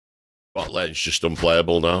Bot lane's just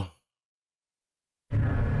unplayable now.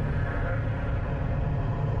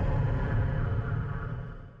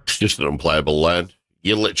 It's just an unplayable lane.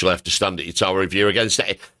 You literally have to stand at your tower. If you're against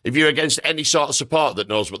any sort of support that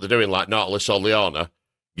knows what they're doing, like Nautilus or Leona,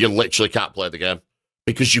 you literally can't play the game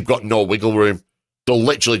because you've got no wiggle room. They'll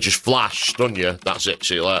literally just flash, stun you. That's it.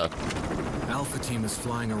 See you later. Alpha team is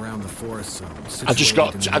flying around the forest zone. I just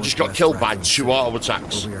got killed by 2 auto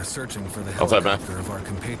attacks. We are searching for the helicopter of our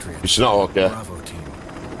compatriot. It's not okay. Bravo team,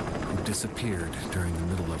 who disappeared during the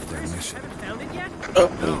middle of their mission. Found it yet?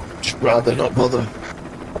 No, just rather not bother.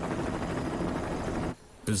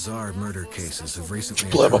 Bizarre murder cases have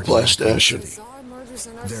recently Play my occurred in PlayStation. the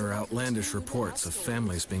city. There are outlandish reports of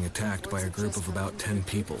families being attacked by a group of about 10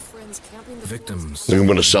 people. Victims. I'm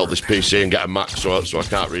going to sell this PC and get a Mac so I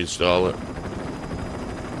can't reinstall it.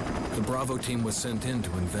 The Bravo team was sent in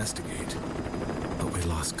to investigate, but we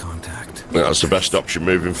lost contact. That's the best option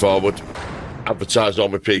moving forward. Advertise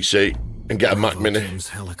on my PC and get a Mac Bravo Mini. team's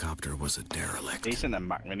helicopter was a derelict. Decent and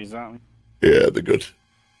Mac Minis, aren't Yeah, they're good.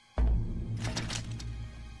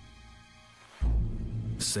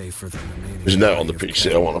 Save for the remaining. There's no on the body of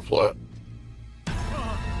PC I want to play it.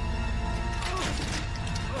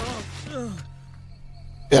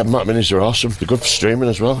 Yeah, Mac Minis are awesome. They're good for streaming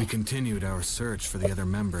as well. We continued our search for the other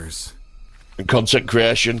members. And content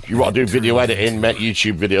creation. You want to do video editing, make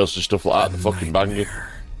YouTube videos and stuff like that. They're fucking banging.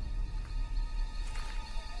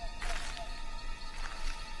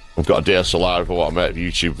 I've got a DSLR if I want to make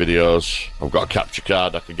YouTube videos. I've got a capture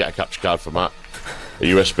card. I can get a capture card for Mac. A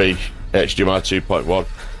USB, HDMI 2.1.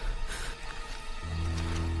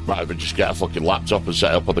 Might even just get a fucking laptop and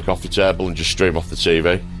set it up on the coffee table and just stream off the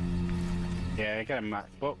TV. Yeah, get a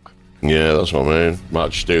MacBook. Yeah, that's what I mean.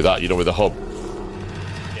 Might just do that, you know, with a hub.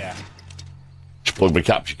 Yeah. Just plug my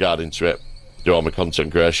capture card into it, do all my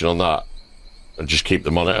content creation on that, and just keep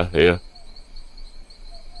the monitor here.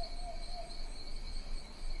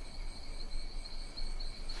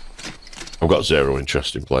 I've got zero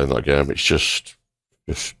interest in playing that game. It's just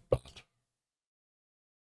bad.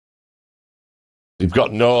 They've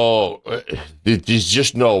got no... There's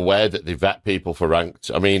just no way that they vet people for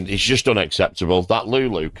ranked. I mean, it's just unacceptable. That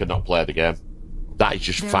Lulu cannot play the game. That is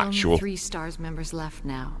just there factual. There are only 3 STARS members left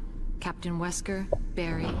now. Captain Wesker,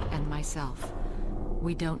 Barry, and myself.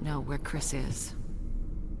 We don't know where Chris is.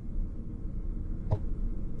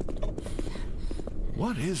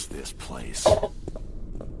 What is this place?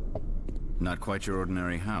 Not quite your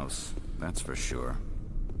ordinary house, that's for sure.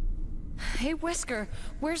 Hey, Wesker,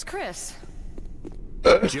 where's Chris?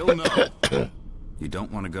 Jill, no. You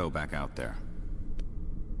don't want to go back out there.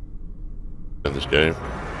 In this game.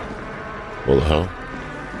 What the hell?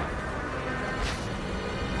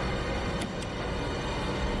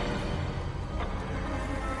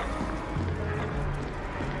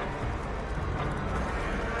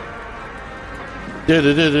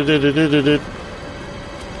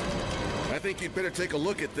 I think you'd better take a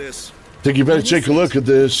look at this. Think you better take a look at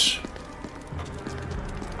this.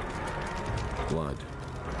 Blood.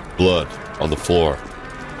 Blood on the floor.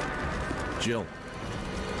 Jill,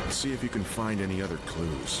 see if you can find any other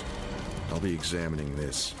clues. I'll be examining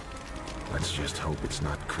this. Let's just hope it's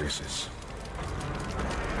not Chris's.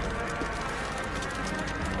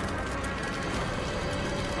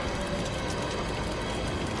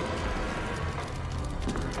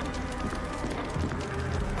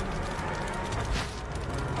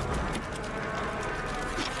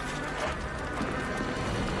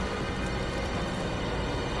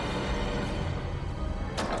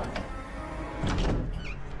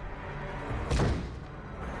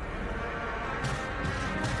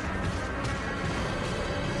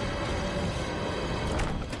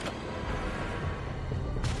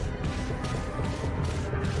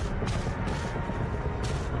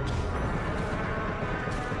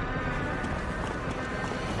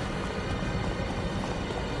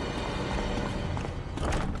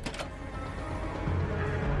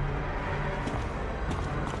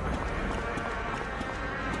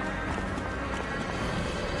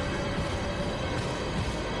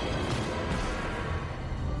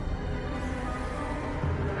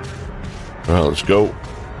 All right, let's go.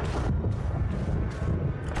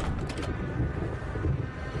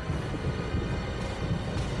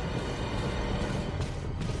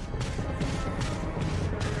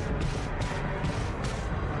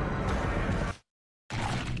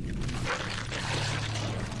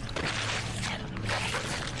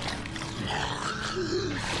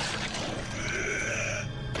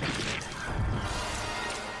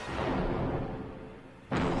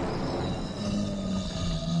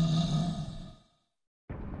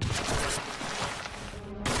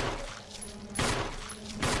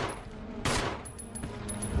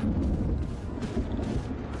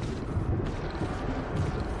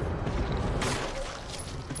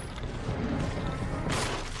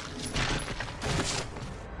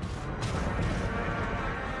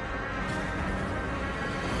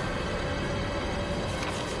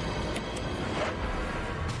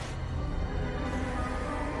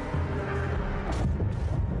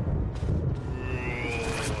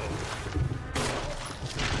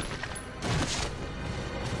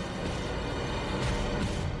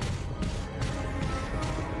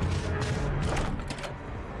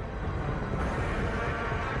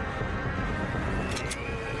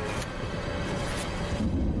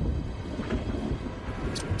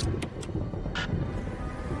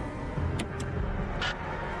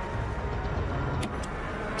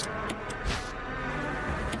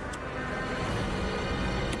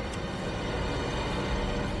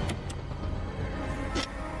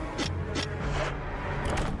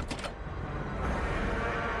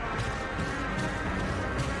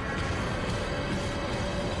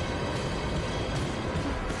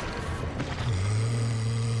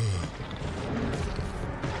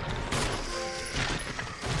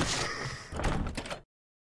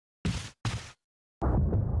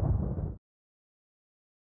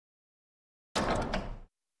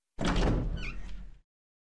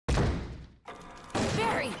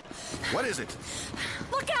 What is it?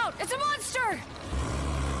 Look out! It's a monster!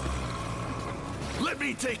 Let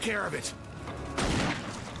me take care of it.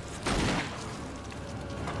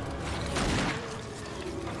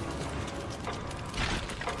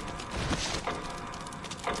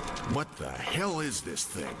 What the hell is this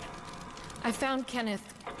thing? I found Kenneth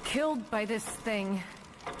killed by this thing.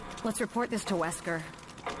 Let's report this to Wesker.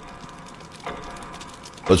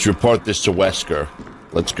 Let's report this to Wesker.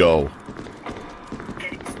 Let's go.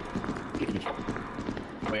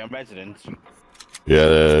 Wait, I'm resident.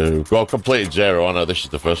 Yeah, well, completed 0. I know this is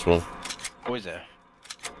the first one. Who is it?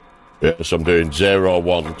 Yeah, so I'm doing 0,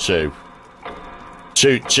 1, 2.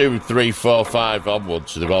 2, 2, 3, 4, 5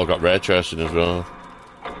 onwards. So they've all got ray tracing as well.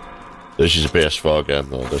 This is a PS4 game,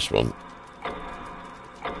 though, this one.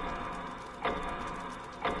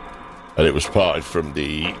 And it was ported from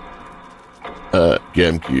the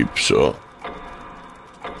GameCube, so...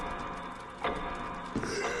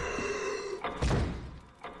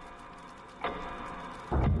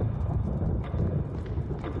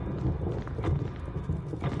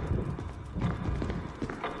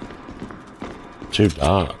 Too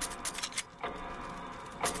dark.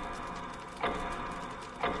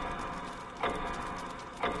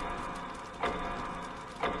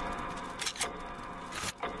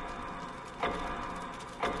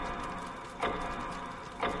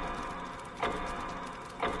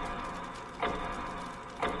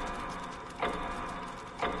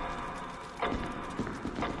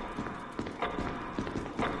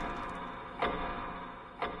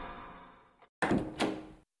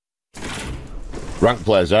 Rank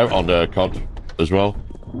players out on COD as well.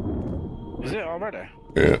 Is it already?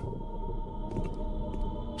 Yeah.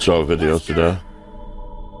 Saw videos today.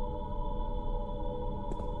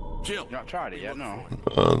 Jill, You not tried it yet? No.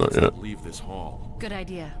 Not yet. leave this hall. Good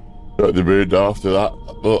idea. Not the mood after that.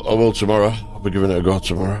 But I will tomorrow. I'll be giving it a go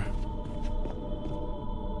tomorrow.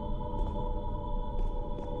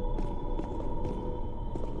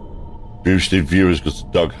 Boosted viewers because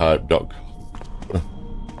doghype.com.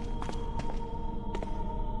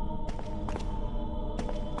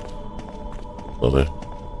 Funny.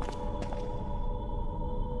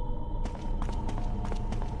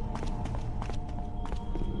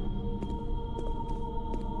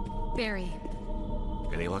 Barry.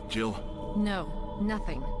 Any luck, Jill? No,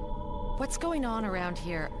 nothing. What's going on around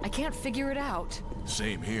here? I can't figure it out.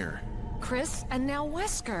 Same here. Chris and now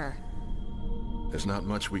Wesker. There's not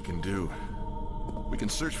much we can do. We can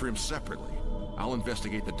search for him separately. I'll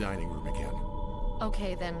investigate the dining room again.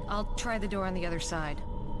 Okay, then. I'll try the door on the other side.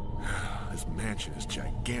 This mansion is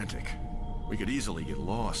gigantic. We could easily get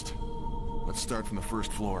lost. Let's start from the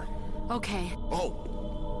first floor. Okay.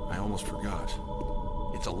 Oh! I almost forgot.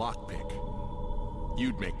 It's a lockpick.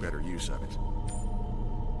 You'd make better use of it.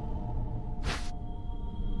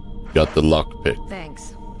 Got the lockpick.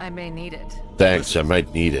 Thanks. I may need it. Thanks, I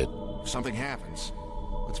might need it. If something happens,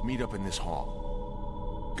 let's meet up in this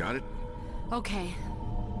hall. Got it? Okay.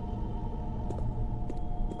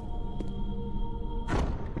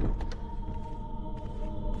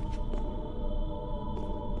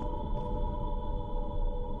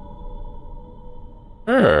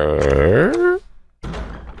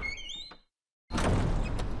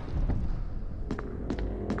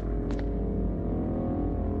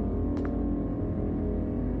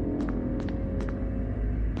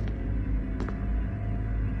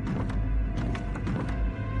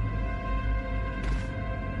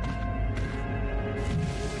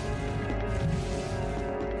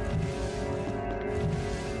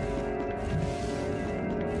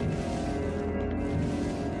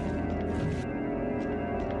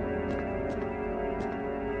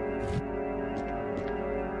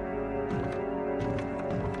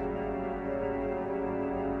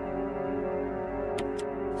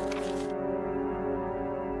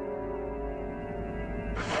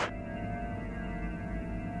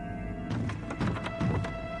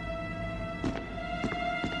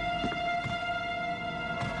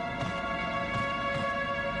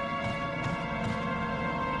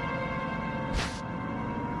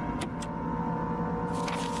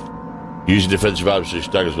 Use defensive items such as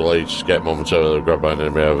daggers will allow you to escape momentarily or grab by an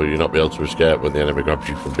enemy, however you'll not be able to escape when the enemy grabs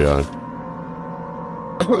you from behind.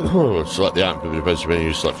 Select the item from the defensive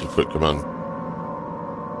menu, select a quick command.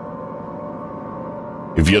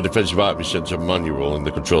 If your defensive item is set to manual in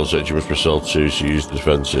the control section, you must press L2 to use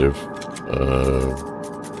defensive.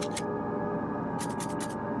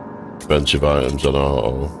 Defensive items on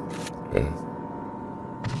auto. Okay.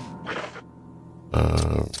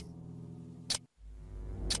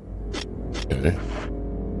 Okay.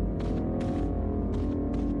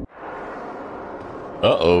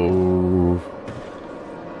 Uh-oh.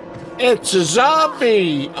 It's a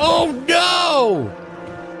zombie! Oh no!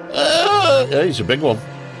 Yeah, he's a big one.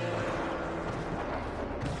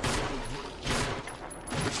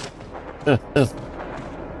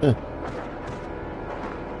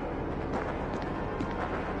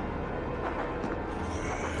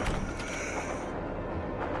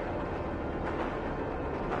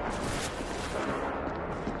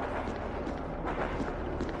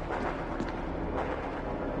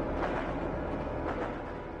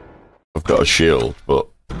 I've got a shield, but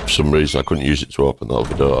for some reason I couldn't use it to open the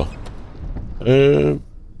other door.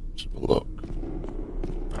 Let's have a look.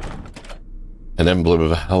 An emblem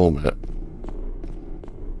of a helmet.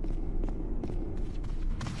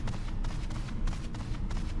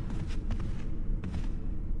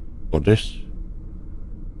 What this?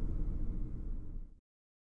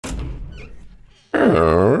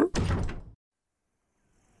 Oh.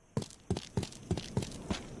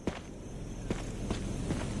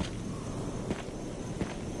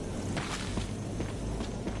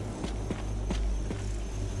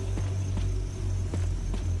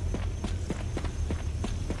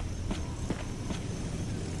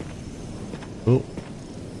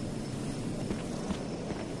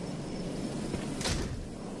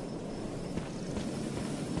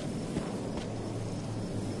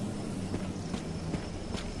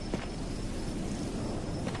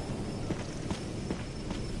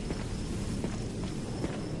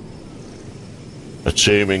 A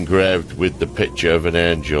tomb engraved with the picture of an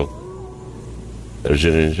angel. There's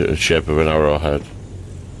in the shape of an arrowhead.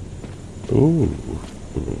 Ooh.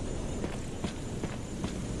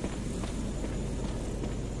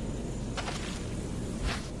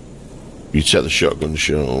 You take the shotgun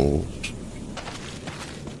shells.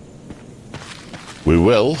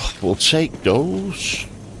 We'll take those.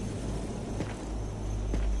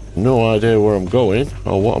 No idea where I'm going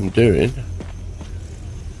or what I'm doing.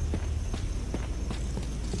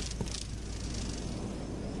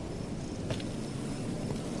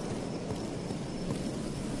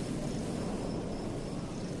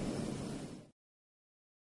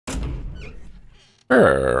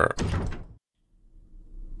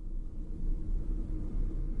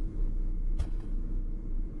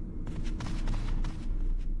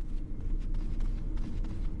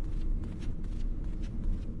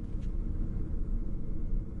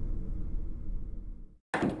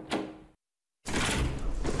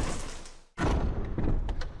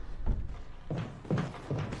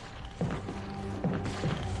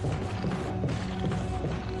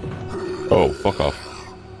 Oh, fuck off.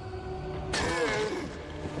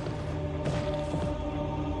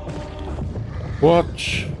 What?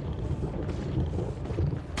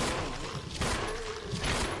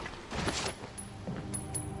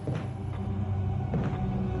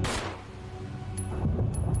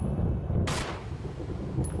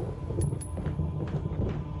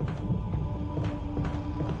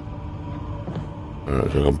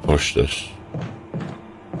 Alright, so I can push this.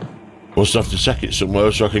 Must have to take it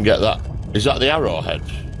somewhere so I can get that. Is that the arrowhead?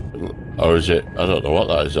 Or is it? I don't know what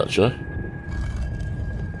that is actually.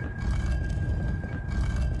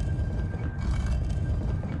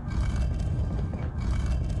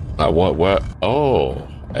 What? Where? Oh,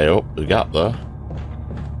 hey up the gap there.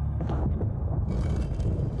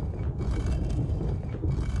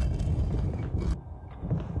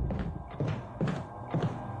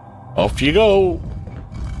 Off you go.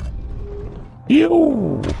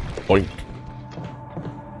 You. Boink.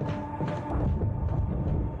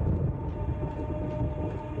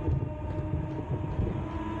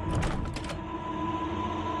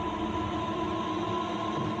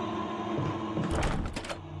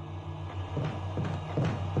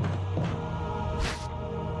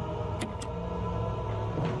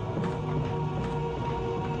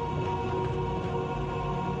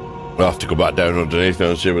 I'll have to go back down underneath now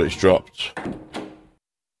and see what it's dropped.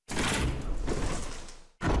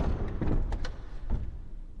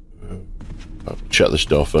 I'll check this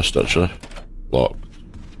door first, actually. Locked.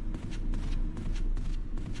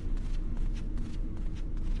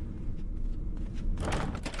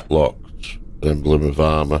 Locked. Emblem of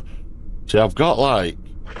armor. See, I've got like...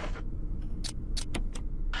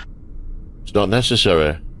 It's not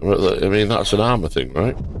necessary. I mean, that's an armor thing,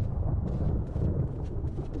 right?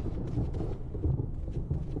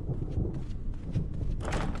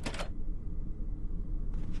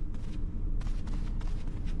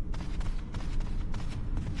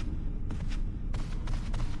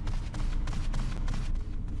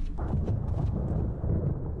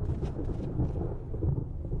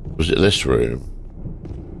 Was it this room?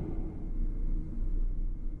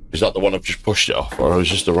 Is that the one I've just pushed it off, or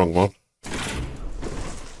is this the wrong one?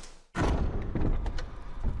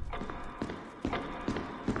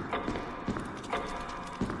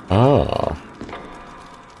 Ah.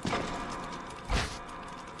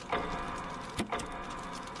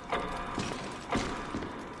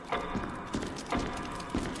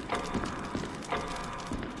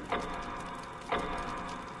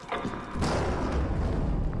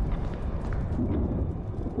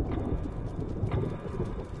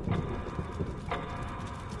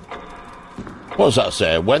 What does that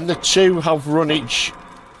say? When the two have run each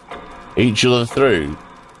other through.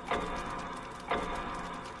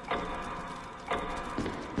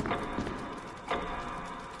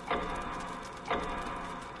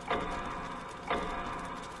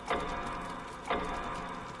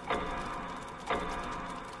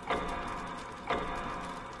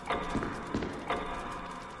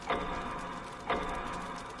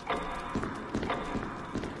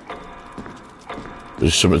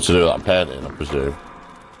 There's something to do with that painting, I presume.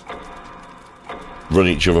 Run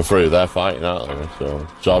each other through. They're fighting, aren't they? So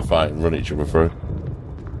sword fighting, run each other through.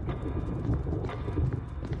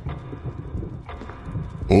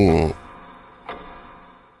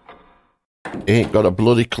 Ain't got a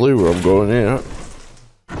bloody clue where I'm going here.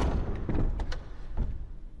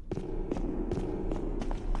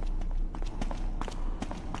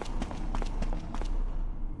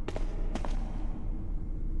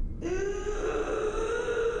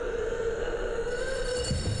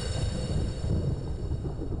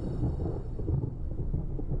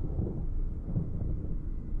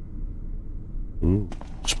 Ooh,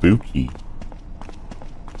 spooky.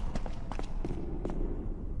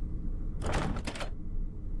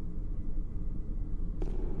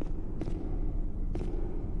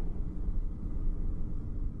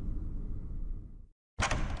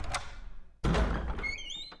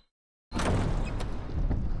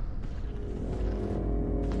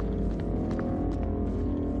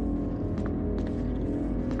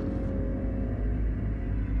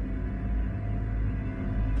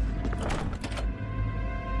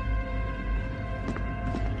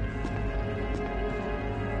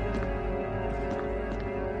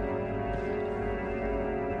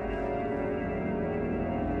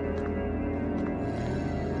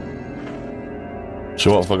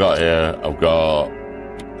 So what have I got here? I've got...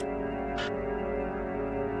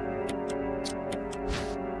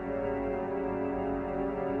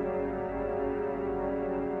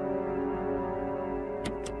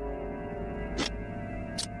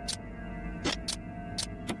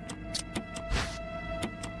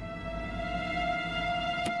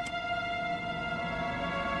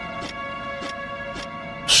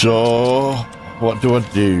 So, what do I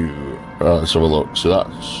do? Right, let's have a look. So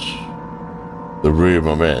that's the room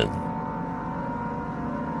I'm in.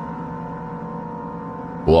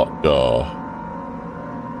 Locked door.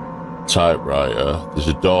 Typewriter. There's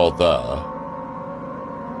a door there.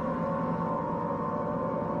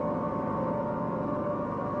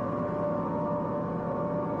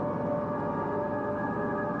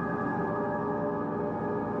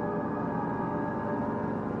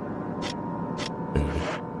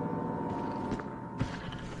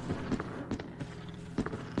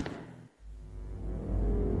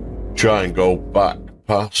 Try and go back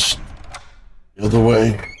past the other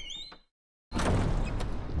way.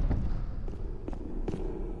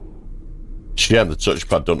 Shame the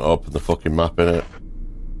touchpad doesn't open the fucking map in it.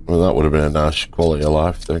 Well, that would have been a nice quality of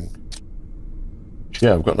life thing.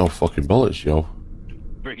 Yeah, I've got no fucking bullets, yo.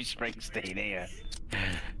 Bruce Springsteen here.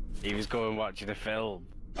 He was going watching a film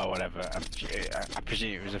or whatever. I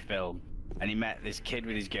presume it was a film, and he met this kid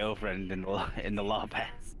with his girlfriend in the lobby.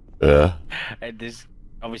 Yeah. And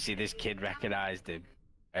obviously this kid recognised him,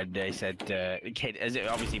 and they said, the kid, as it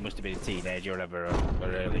obviously must have been a teenager or whatever,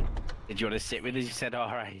 or early. Did you want to sit with us? He said,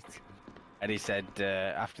 all right. And he said,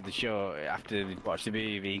 after the show, after we watched the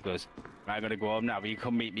movie, he goes, I gotta go home now, will you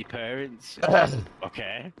come meet me parents?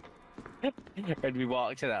 Okay. And we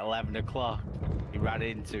walked in at 11 o'clock. He ran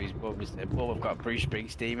into his mum and said, Mum, I've got Bruce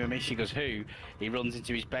Springsteen with me. She goes, who? He runs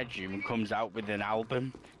into his bedroom and comes out with an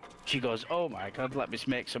album. She goes, oh my God, let me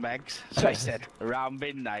make some eggs. So he said, around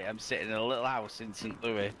midnight, I'm sitting in a little house in St.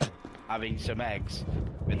 Louis having some eggs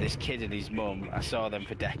with this kid and his mum. I saw them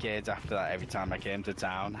for decades after that every time I came to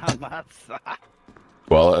town. How mad's that?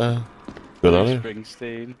 Quality. Good on you.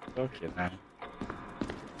 Springsteen. Fucking hell.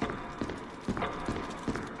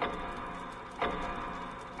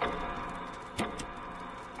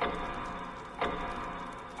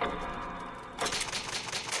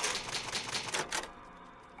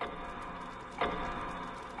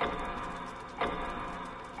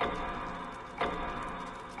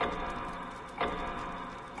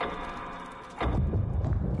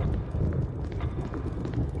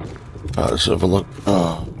 Let's have a look.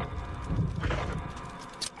 Oh.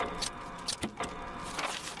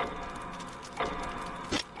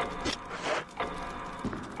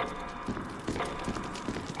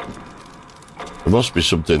 There must be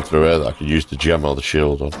something through here that I could use to jam all the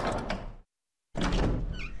shield on.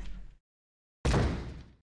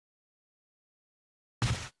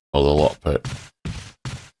 Oh, the lockpick.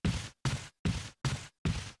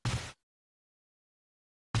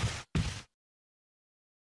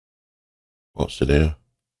 What's in here?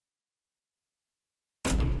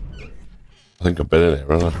 I think I've been in here,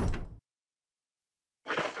 haven't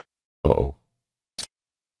I? Uh-oh.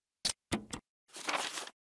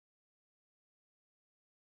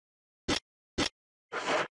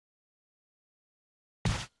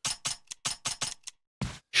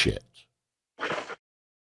 Shit.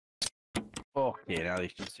 Fucking hell, you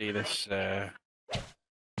can see this. Why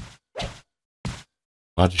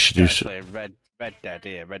did she do so? Red Dead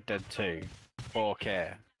here, Red Dead 2,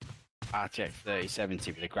 4K, RTX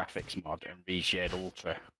 3070 with a graphics mod and reshared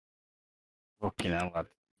Ultra. Fucking hell, lad.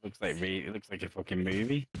 It looks like a fucking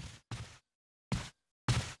movie.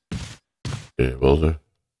 Yeah, will do.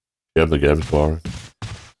 Shame the game's boring.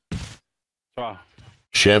 Oh.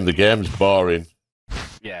 Shame the game's boring.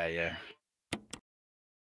 Yeah, yeah.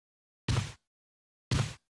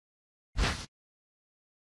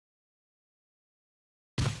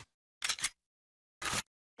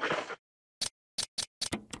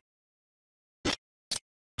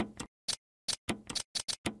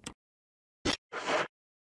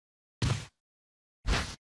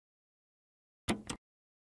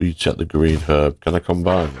 You check the green herb. Can I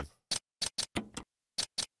combine them?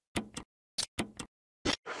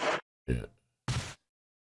 Yeah.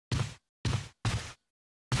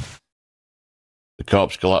 The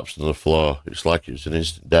corpse collapsed on the floor. It's like it was an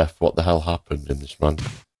instant death. What the hell happened in this mansion?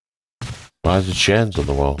 Why are there chains on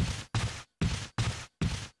the wall?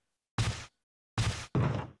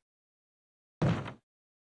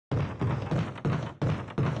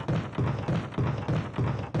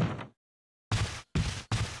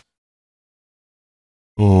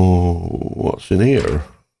 Oh, what's in here?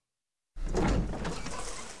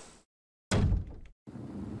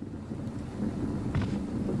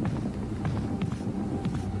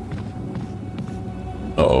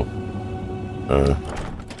 Uh-oh.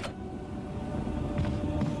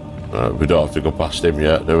 We don't have to go past him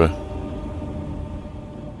yet, do we?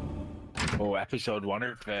 Oh, episode 1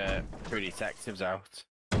 of True Detectives out.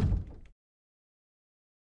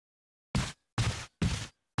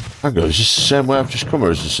 Hang on, is this the same way I've just come,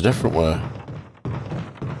 or is this a different way?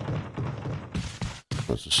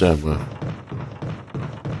 That's the same way.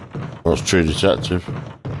 What's True Detective?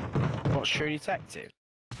 What's True Detective?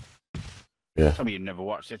 Yeah. Some of you never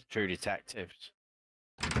watched it, True Detectives.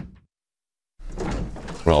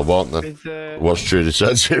 Well, I won't then. With, What's True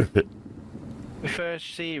Detective? the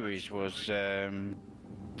first series was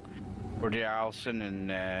Woody Harrelson and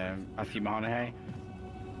Matthew McConaughey.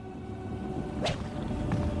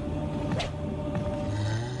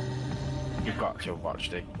 You've got to have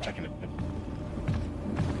watched it. Second of it.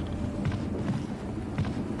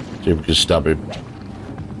 See if we can stab him.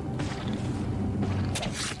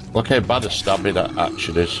 Look how bad a stabbing that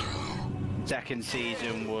action is. Second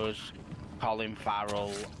season was Colin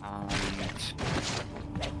Farrell and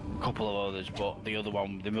a couple of others, but the other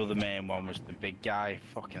one, the other main one was the big guy.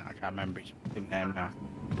 Fucking, I can't remember his name now.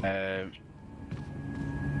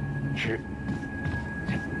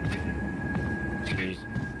 Season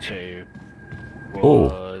 2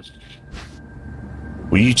 was.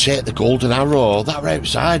 Will you take the golden arrow? That were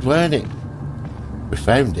outside, weren't it? We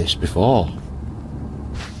found this before.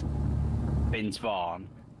 Vince Vaughn.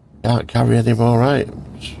 Can't carry any more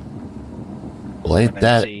items. Blade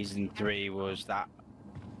dead. Season 3 was that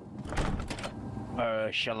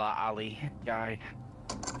Shala Ali guy.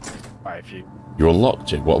 Quite a few. You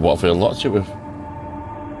unlocked it? What have we unlocked it with?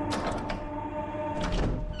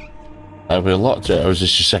 Have we unlocked it, or is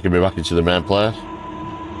this just second me back into the main place?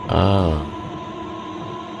 Ah.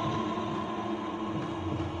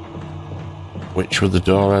 Which was the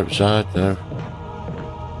door outside now?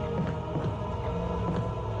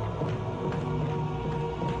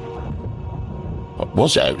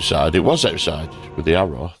 Was it outside? It was outside with the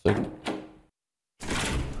arrow, I think.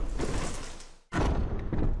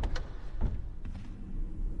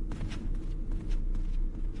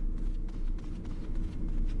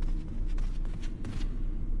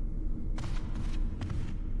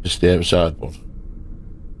 Just the outside one.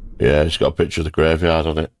 Yeah, it's got a picture of the graveyard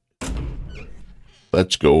on it.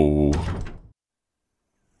 Let's go.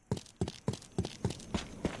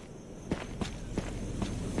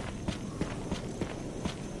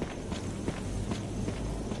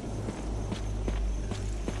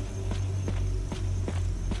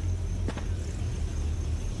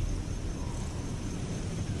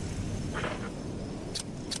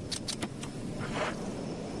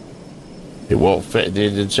 won't fit in the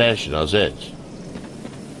indentation as is.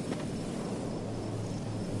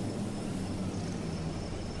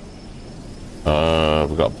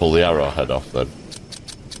 We've got to pull the arrowhead off then.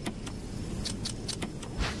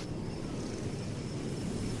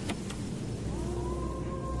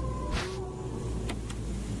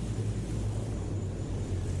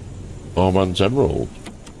 Poor man's emerald.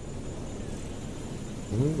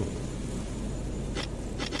 Ooh.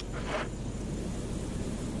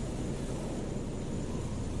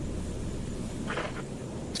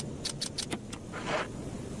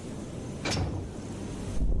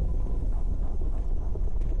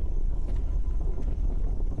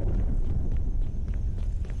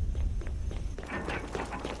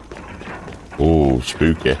 Ooh,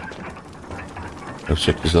 spooky. How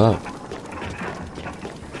sick is that?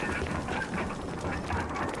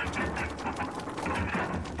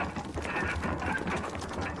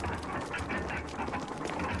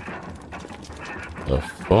 The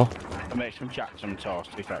fuck? I make some jack some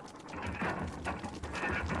toast, to be fair.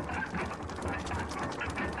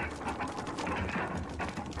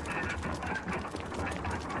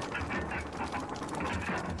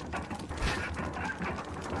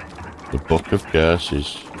 The Book of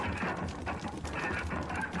Curses.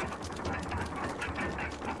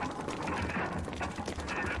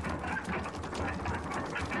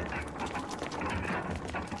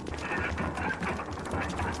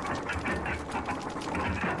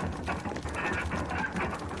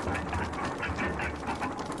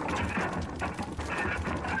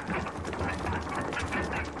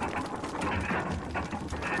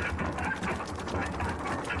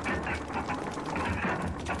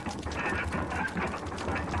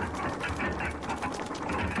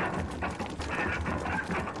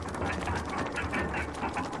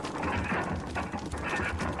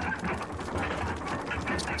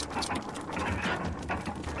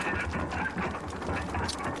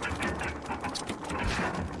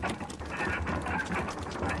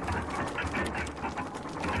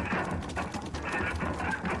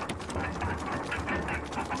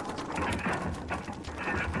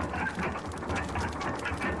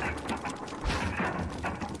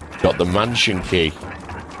 Got the mansion key.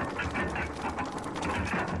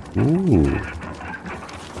 Ooh.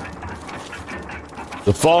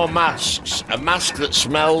 The four masks. A mask that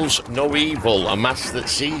smells no evil. A mask that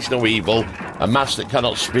sees no evil. A mask that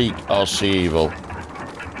cannot speak or see evil.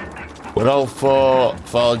 When all four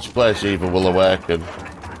fall into place, evil will awaken.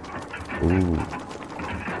 Ooh.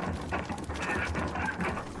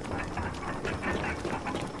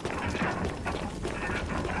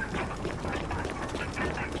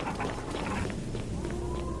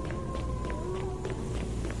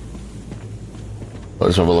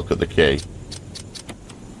 Let's have a look at the key.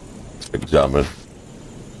 Examine.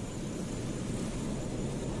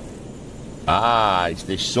 Ah, it's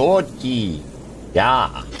the sword key.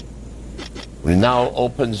 Yeah. We now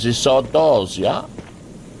opens the sword doors, yeah?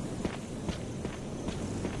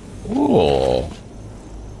 Oh.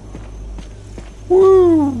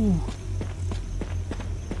 Woo.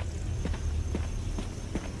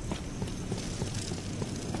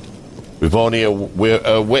 We've only a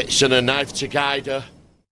wits and a knife to guide her.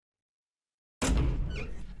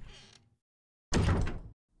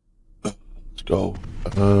 Let's go.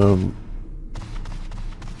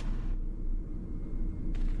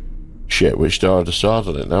 Shit, which door had the sword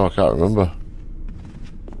on it now? I can't remember.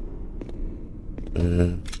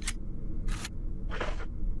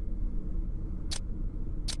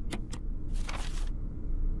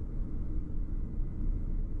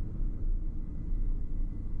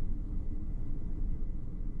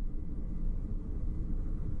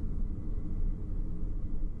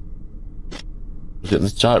 Was it in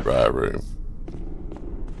the typewriter room?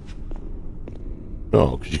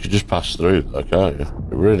 No, because you could just pass through there, can't you?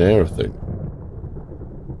 We're in here, I think.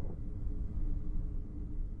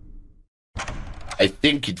 I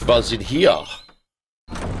think it was in here.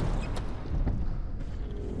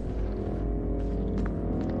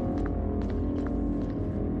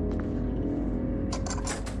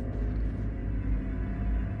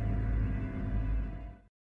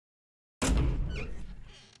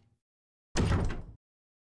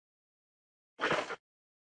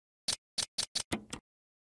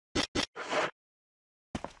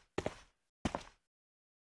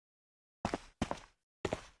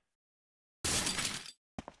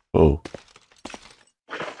 Oh.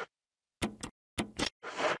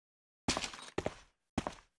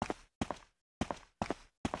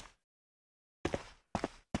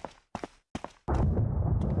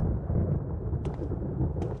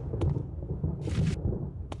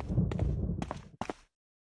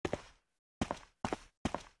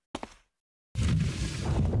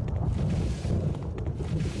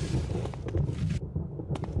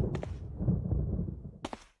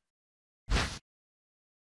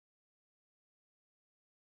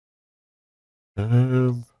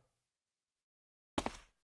 Jill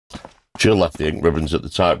left the ink ribbons at the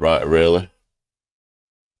typewriter, really.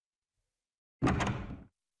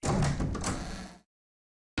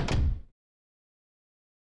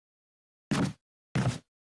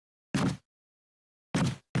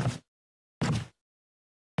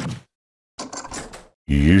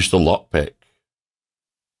 You used a lockpick.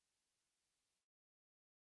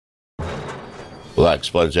 Well, that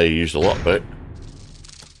explains how you used a lockpick.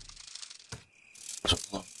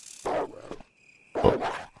 Oh.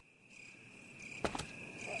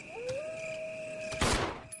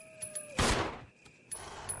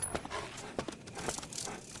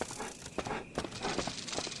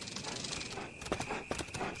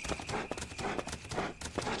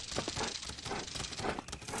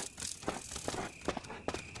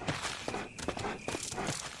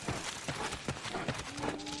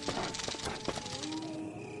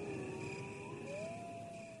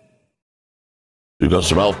 We've got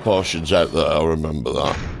some health potions out there, I remember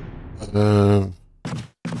that.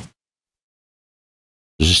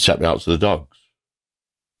 Does this take me out to the dogs?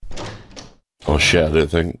 Oh shit, I didn't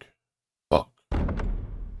think. Fuck.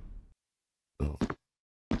 Oh.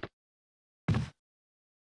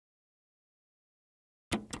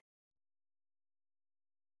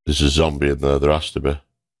 There's a zombie in there, there has to be.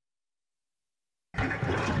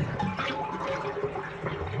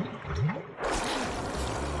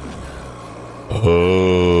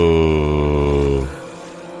 Oh.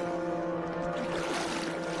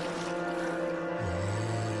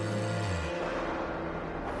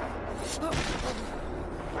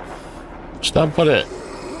 Stamp on it.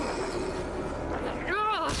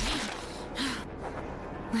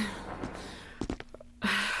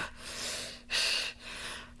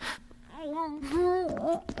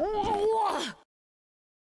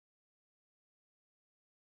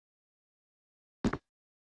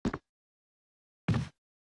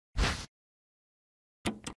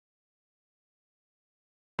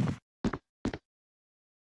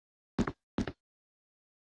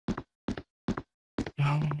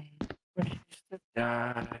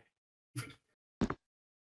 Die.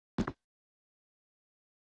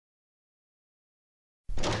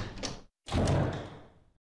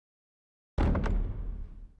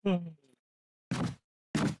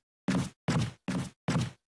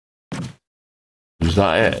 Is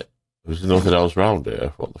that it? There's nothing else around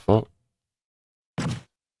here. What the fuck? There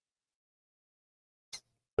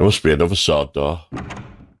must be another sword door.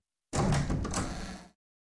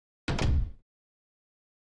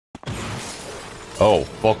 Oh,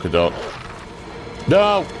 fuck, I don't.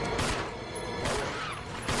 No!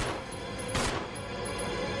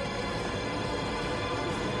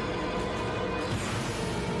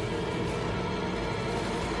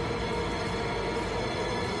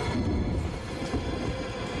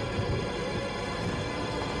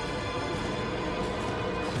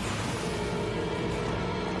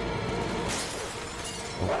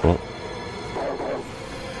 Oh, fuck.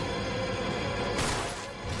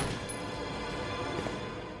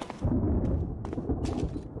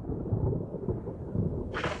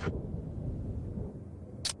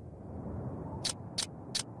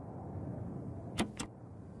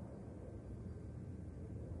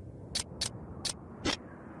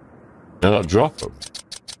 Did I drop them?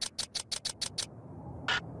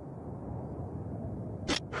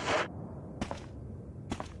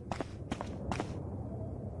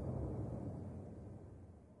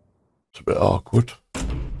 It's a bit awkward.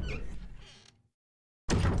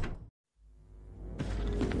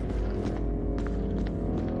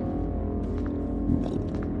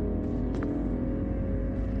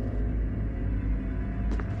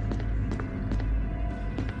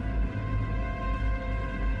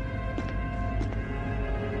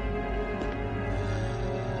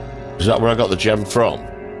 Is that where I got the gem from?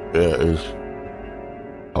 Yeah, it is.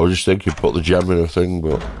 I was just thinking put the gem in a thing,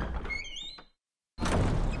 but...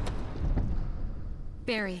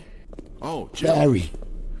 Barry, Oh, Jill. Barry.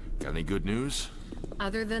 Got any good news?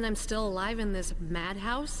 other than I'm still alive in this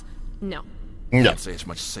madhouse? No. No. Can't say it's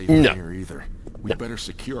much safer No. here either. We'd better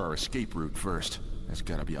secure our escape route first. There's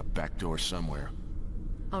gotta be a back door somewhere.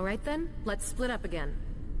 All right then, let's split up again.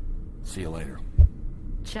 See you later.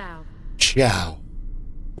 Ciao. Ciao.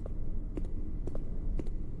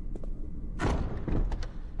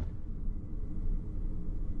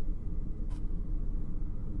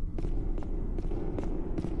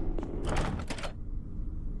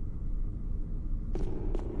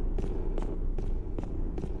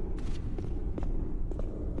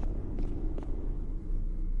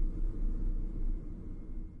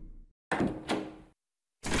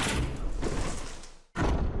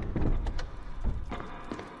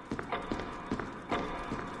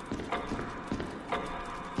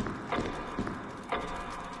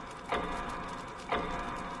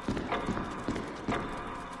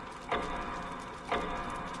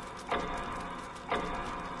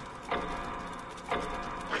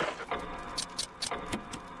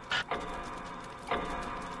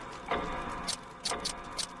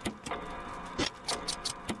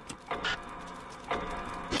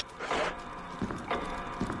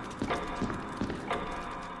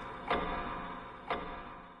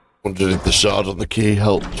 wondered if the sword on the key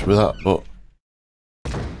helped with that, but...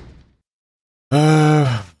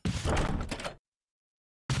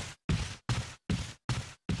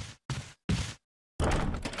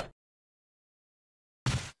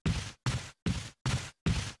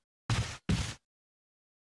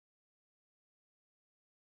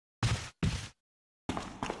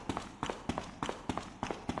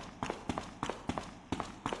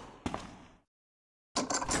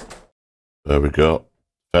 There we go.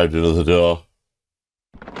 Found another door.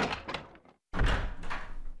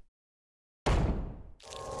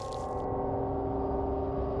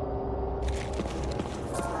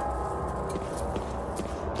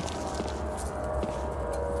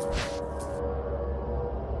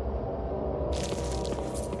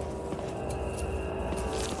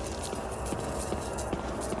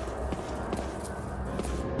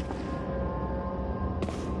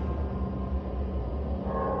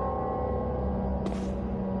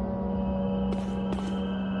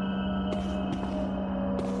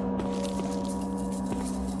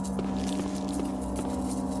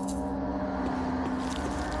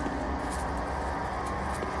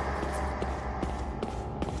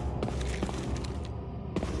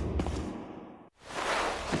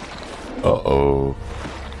 Uh-oh.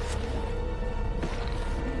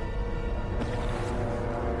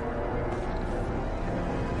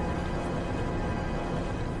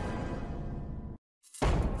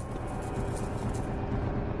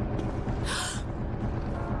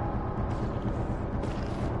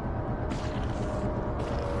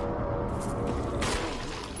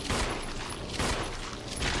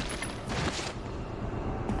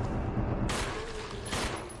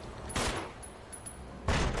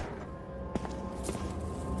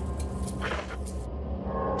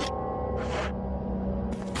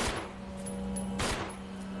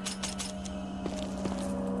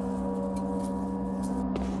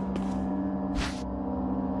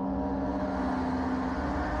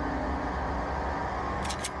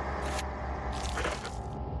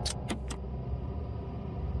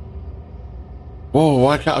 Whoa,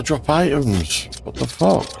 why can't I drop items? What the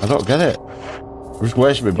fuck? I don't get it. I'm just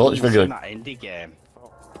wasting my bullets figuring. That indie game.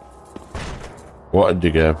 What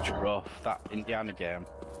indie game? It's rough, that Indiana game.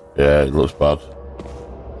 Yeah, it looks bad.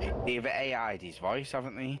 They've AI'd his voice,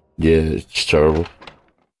 haven't they? Yeah, it's terrible.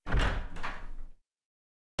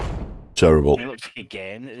 Terrible. It looks like a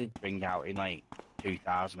game that they'd bring out in like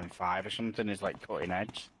 2005 or something. Is like cutting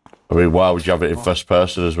edge. I mean, why would you have it in first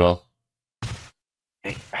person as well?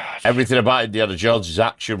 Everything about Indiana Jones is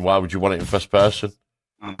action. Why would you want it in first person?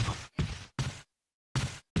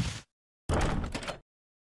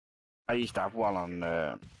 I used to have one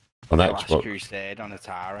on Xbox. Last Crusade on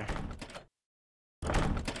Atari.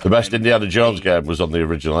 The best Indiana Jones game was on the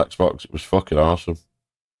original Xbox. It was fucking awesome.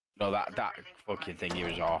 No, that fucking thing, it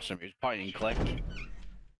was awesome. It was point and click.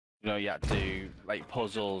 You know, you had to do like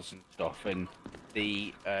puzzles and stuff, and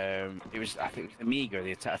the it was, I think it was the Amiga,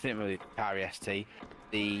 I think it was the Atari ST.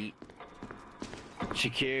 The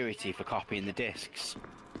security for copying the discs,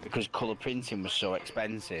 because colour printing was so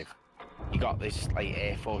expensive, you got this like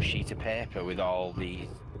A4 sheet of paper with all these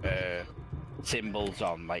symbols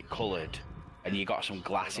on, like coloured, and you got some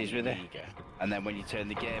glasses with it. And then when you turn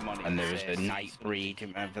the game on, and there was the Nightbreed.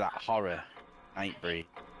 Remember that horror Nightbreed?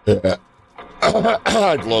 Yeah. I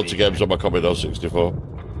had loads of games on my Commodore 64.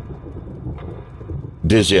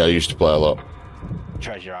 Dizzy, I used to play a lot.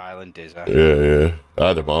 Treasure Island, Dizzy. Yeah. I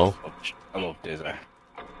had them all. I love Dizzy.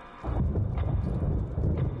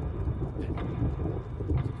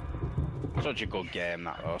 Such a good game,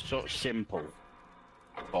 that though. So simple,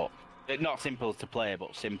 but not simple to play,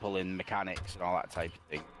 but simple in mechanics and all that type of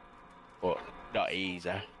thing. But not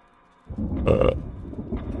easy.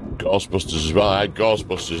 Ghostbusters as well. I had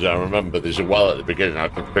Ghostbusters. I remember there's a well at the beginning. I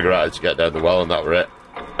could figure out how to get down the well, and that was it.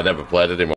 I never played anymore.